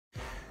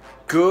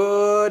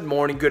Good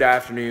morning, good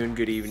afternoon,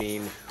 good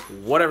evening,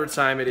 whatever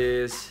time it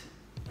is.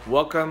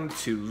 Welcome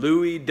to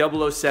Louis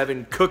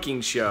 007 Cooking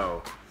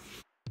Show.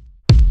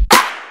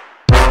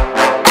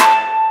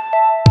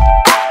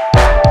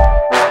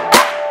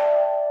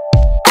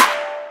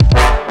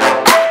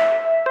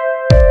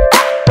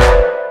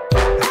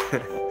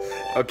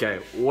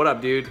 Okay, what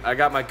up, dude? I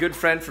got my good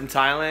friend from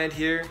Thailand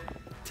here.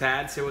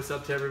 Tad, say what's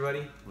up to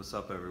everybody. What's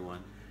up,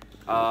 everyone?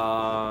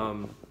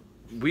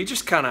 We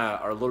just kind of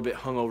are a little bit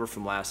hungover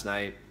from last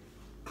night,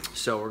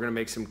 so we're gonna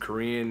make some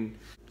Korean,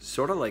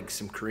 sort of like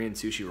some Korean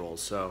sushi rolls.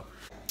 So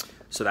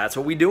that's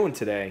what we doing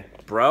today,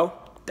 bro.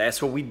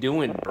 That's what we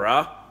doing,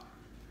 bro.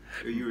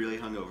 Are you really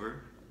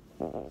hungover?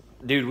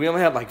 Dude, we only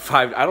had like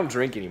 5. I don't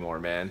drink anymore,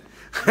 man.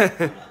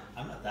 I'm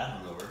not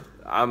that hungover.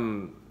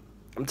 I'm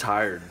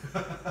tired.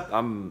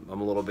 I'm a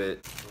little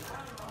bit.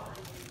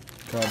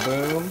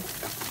 Kaboom.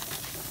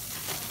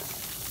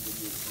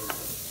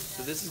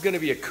 So this is gonna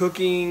be a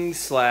cooking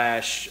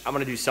slash, I'm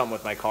gonna do something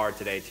with my car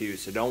today too,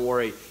 so don't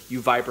worry, you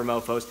Viper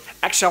mofos.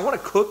 Actually, I wanna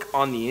cook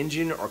on the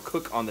engine or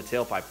cook on the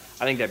tailpipe.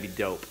 I think that'd be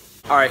dope.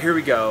 All right, here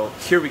we go.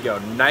 Here we go,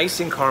 nice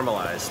and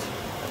caramelized.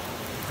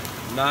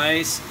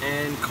 Nice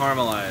and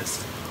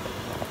caramelized.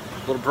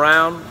 A little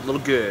brown, a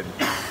little good.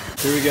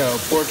 Here we go,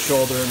 pork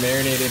shoulder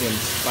marinated in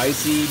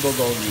spicy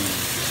bulgolgi.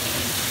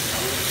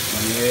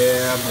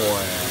 Yeah,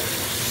 boy.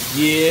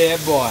 Yeah,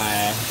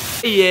 boy.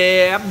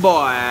 Yeah,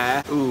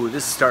 boy. Ooh,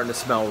 this is starting to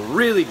smell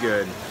really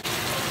good.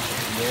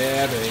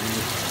 Yeah, baby.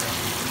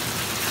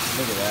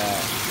 Look at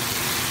that.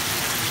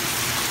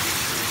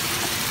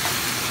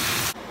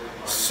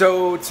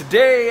 So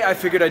today I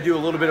figured I'd do a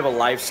little bit of a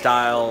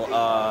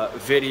lifestyle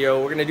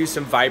video. We're gonna do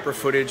some Viper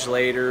footage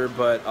later,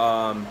 but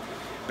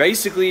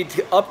basically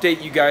to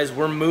update you guys,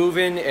 we're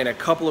moving in a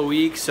couple of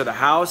weeks, so the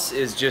house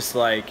is just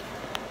like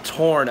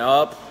torn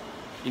up.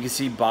 You can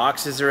see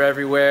boxes are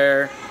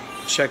everywhere.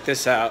 Check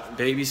this out,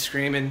 baby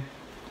screaming.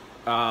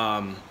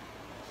 We're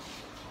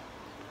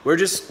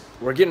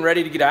getting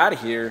ready to get out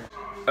of here.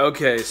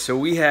 Okay, so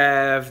we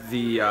have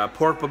the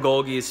pork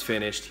bulgogi is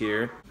finished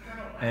here.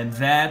 And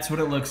that's what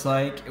it looks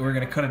like. We're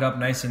gonna cut it up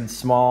nice and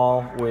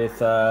small with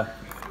some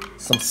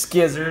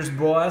skizzers,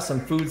 boy, some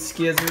food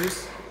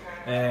skizzers.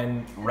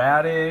 And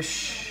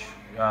radish,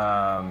 you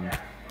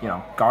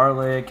know,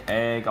 garlic,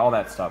 egg, all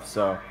that stuff.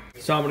 So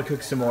I'm gonna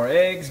cook some more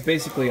eggs,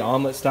 basically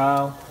omelet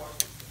style.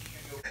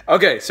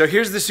 Okay, so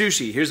here's the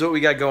sushi. Here's what we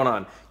got going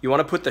on. You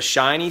wanna put the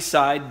shiny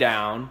side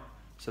down.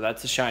 So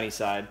that's the shiny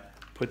side.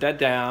 Put that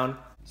down.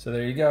 So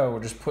there you go. We're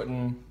just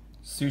putting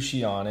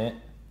sushi on it.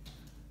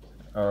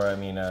 Or I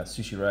mean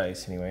sushi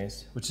rice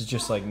anyways, which is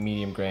just like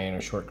medium grain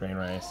or short grain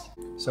rice.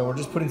 So we're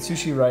just putting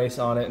sushi rice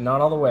on it, not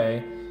all the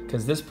way,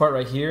 because this part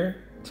right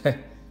here,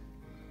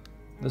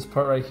 this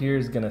part right here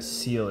is gonna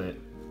seal it.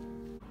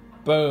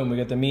 Boom, we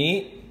got the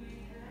meat,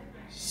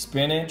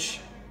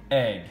 spinach,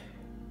 egg.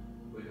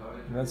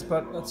 That's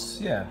about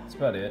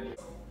it.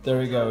 There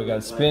we go, we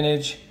got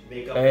spinach,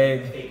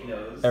 egg,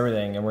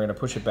 everything, and we're gonna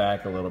push it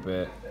back a little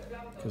bit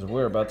because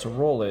we're about to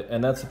roll it.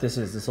 And that's what this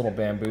is, this little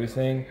bamboo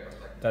thing,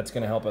 that's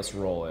gonna help us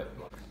roll it.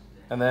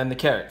 And then the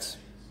carrots.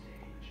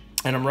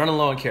 And I'm running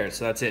low on carrots,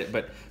 so that's it.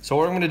 So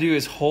what I'm gonna do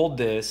is hold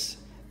this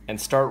and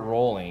start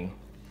rolling.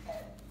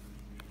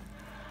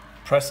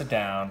 Press it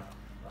down,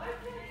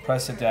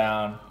 press it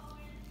down,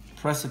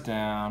 press it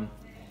down,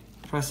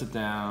 press it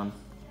down,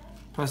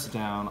 press it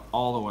down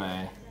all the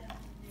way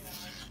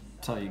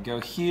until you go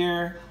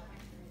here,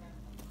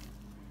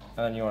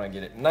 and then you want to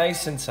get it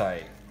nice and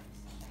tight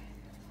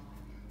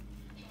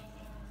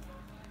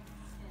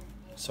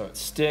so it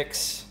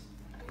sticks,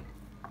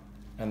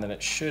 and then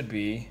it should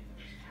be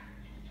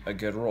a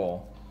good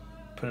roll.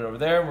 Put it over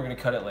there, and we're gonna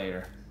cut it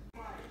later.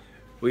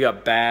 We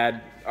got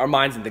our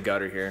mind's in the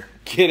gutter here.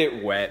 Get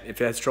it wet. If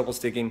it has trouble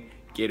sticking,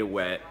 get it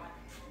wet.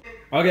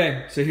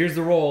 Okay, so here's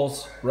the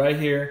rolls right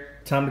here.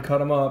 Time to cut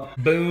them up.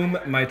 Boom,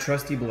 my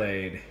trusty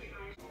blade.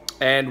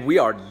 And we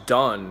are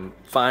done,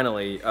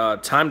 finally.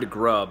 Time to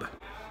grub.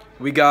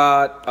 We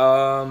got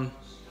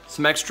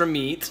some extra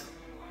meat,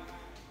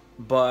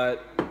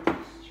 but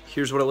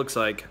here's what it looks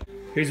like.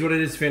 Here's what it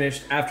is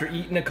finished. After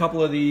eating a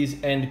couple of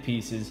these end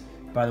pieces,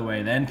 by the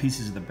way, the end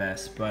pieces are the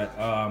best, but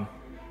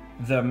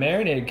the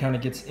marinade kind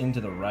of gets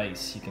into the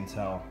rice, you can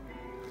tell.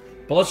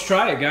 But let's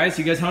try it, guys.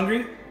 You guys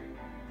hungry?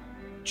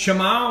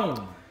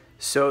 Chamon!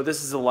 So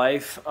this is the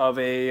life of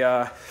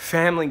a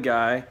family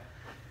guy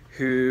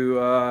who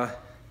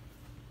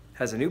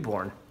has a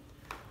newborn.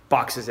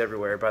 Boxes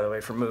everywhere, by the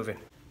way, from moving.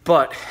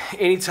 But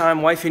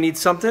anytime wifey needs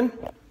something,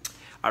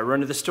 I run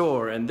to the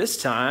store, and this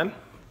time,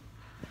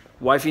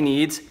 wifey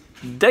needs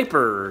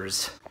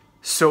diapers.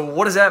 So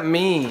what does that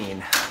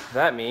mean?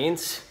 That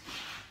means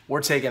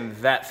we're taking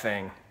that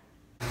thing.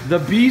 The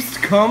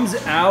beast comes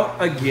out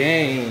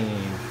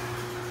again.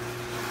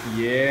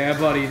 Yeah,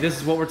 buddy, this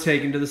is what we're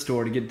taking to the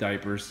store to get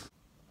diapers.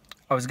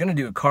 I was gonna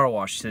do a car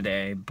wash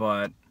today,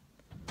 but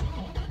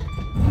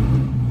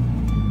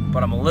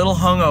I'm a little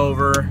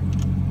hungover.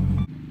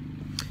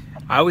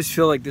 I always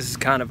feel like this is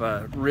kind of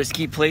a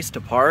risky place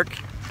to park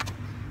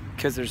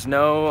because there's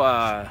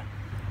no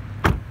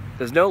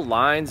there's no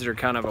lines that are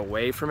kind of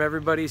away from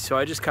everybody, so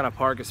I just kind of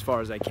park as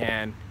far as I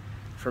can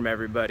from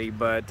everybody.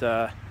 But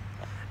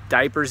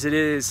diapers it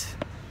is.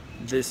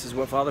 This is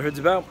what fatherhood's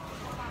about.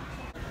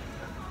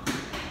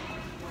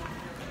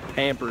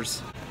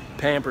 Pampers,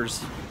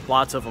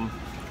 lots of them.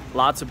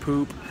 Lots of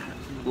poop,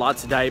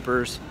 lots of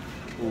diapers,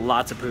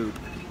 lots of poop.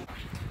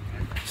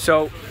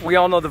 So we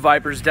all know the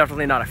Viper's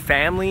definitely not a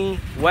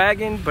family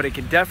wagon, but it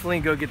can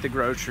definitely go get the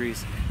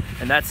groceries.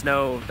 And that's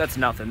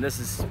nothing. This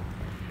is,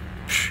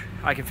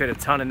 I can fit a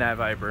ton in that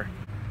Viper.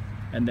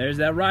 And there's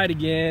that ride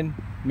again.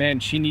 Man,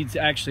 she needs,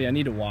 actually I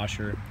need to wash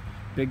her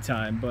big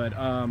time. But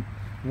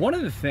one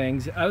of the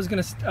things I was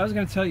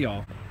gonna tell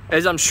y'all,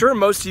 as I'm sure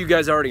most of you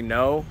guys already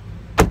know,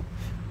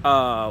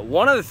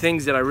 one of the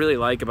things that I really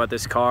like about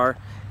this car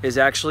is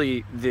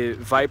actually the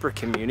Viper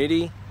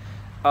community.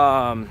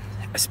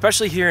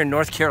 Especially here in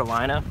North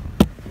Carolina.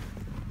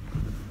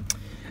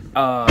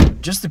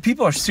 Just the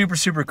people are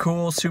super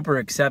cool, super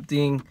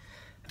accepting.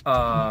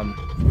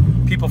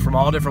 People from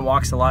all different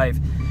walks of life,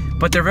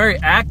 but they're very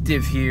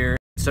active here.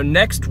 So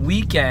next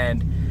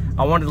weekend,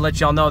 I wanted to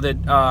let y'all know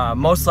that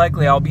most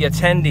likely I'll be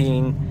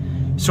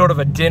attending sort of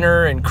a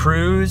dinner and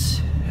cruise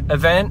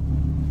event.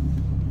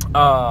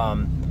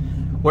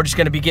 We're just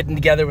gonna be getting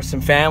together with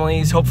some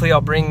families. Hopefully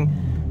I'll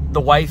bring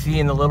the wifey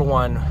and the little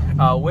one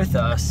with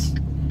us,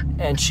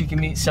 and she can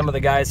meet some of the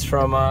guys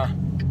from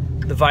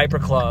the Viper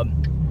Club,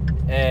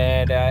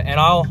 and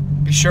I'll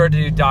be sure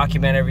to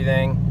document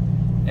everything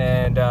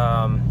and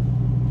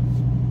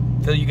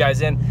fill you guys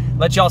in,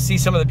 let y'all see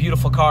some of the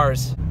beautiful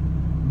cars.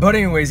 But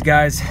anyways,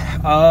 guys,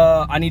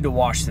 I need to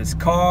wash this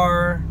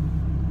car,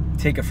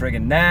 take a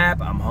friggin'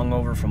 nap. I'm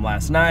hungover from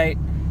last night.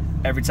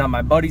 Every time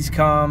my buddies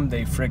come,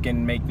 they frickin'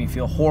 make me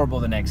feel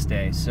horrible the next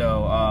day.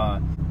 So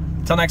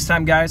until next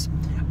time, guys,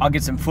 I'll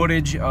get some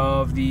footage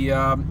of the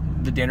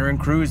dinner and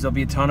cruise. There'll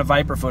be a ton of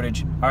Viper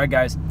footage. All right,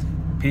 guys.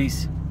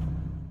 Peace.